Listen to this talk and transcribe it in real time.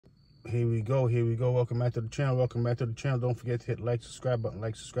Here we go. Here we go. Welcome back to the channel. Welcome back to the channel. Don't forget to hit like, subscribe button,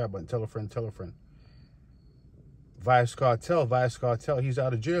 tell a friend, tell a friend. Vice Cartel. He's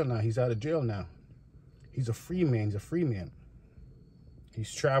out of jail now. He's out of jail now. He's a free man. He's a free man.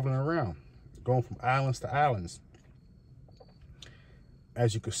 He's traveling around, going from islands to islands.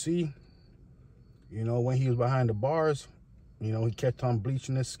 As you can see, you know, when he was behind the bars, you know, he kept on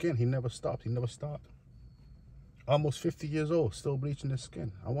bleaching his skin. He never stopped. He never stopped. Almost 50 years old, still bleaching his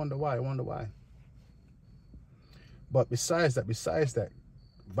skin. I wonder why. I wonder why. But besides that,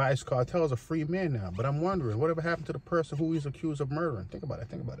 Vice Cartel is a free man now. But I'm wondering, whatever happened to the person who he's accused of murdering? Think about it.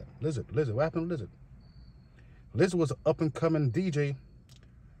 Think about it. Lizard. What happened to Lizard? Lizard was an up-and-coming DJ,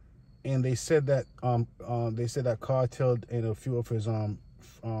 and they said that Kartel and a few of his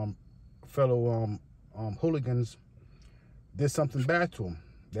fellow hooligans did something bad to him.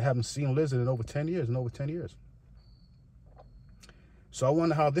 They haven't seen Lizard in over 10 years. So I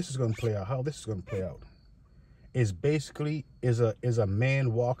wonder how this is going to play out. Is basically is a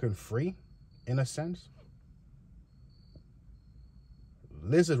man walking free, in a sense.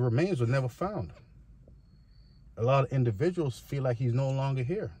 Lizard remains were never found. A lot of individuals feel like he's no longer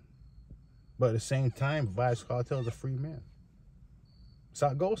here, but at the same time, Vice Cartel is a free man. That's how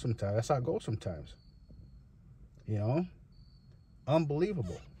it goes sometimes. You know,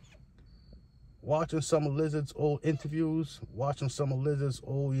 unbelievable. Watching some of Lizard's old interviews, watching some of Lizard's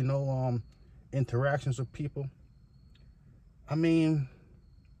old, you know, interactions with people. I mean,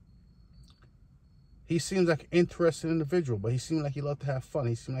 he seems like an interesting individual, but he seemed like he loved to have fun.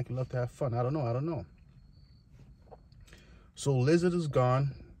 I don't know. So Lizard is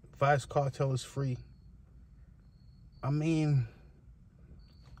gone. Vice Cartel is free. I mean,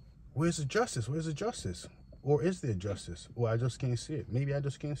 where's the justice? Or is there justice? Or I just can't see it. Maybe I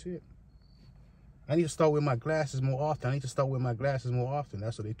just can't see it. I need to start wearing my glasses more often.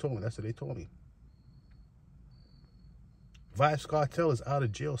 That's what they told me. Vice Cartel is out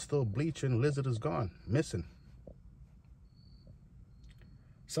of jail, still bleaching. Lizard is gone, missing.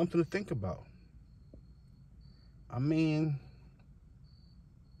 Something to think about. I mean,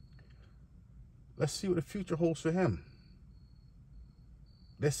 let's see what the future holds for him.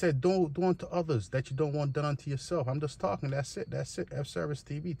 They said, don't do unto others that you don't want done unto yourself. I'm just talking. That's it. F Service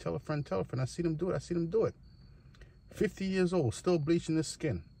TV. Tell a friend. I see them do it. 50 years old, still bleaching his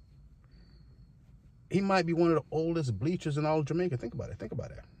skin. He might be one of the oldest bleachers in all of Jamaica. Think about it.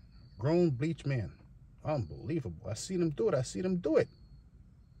 Grown bleach man. Unbelievable. I see them do it.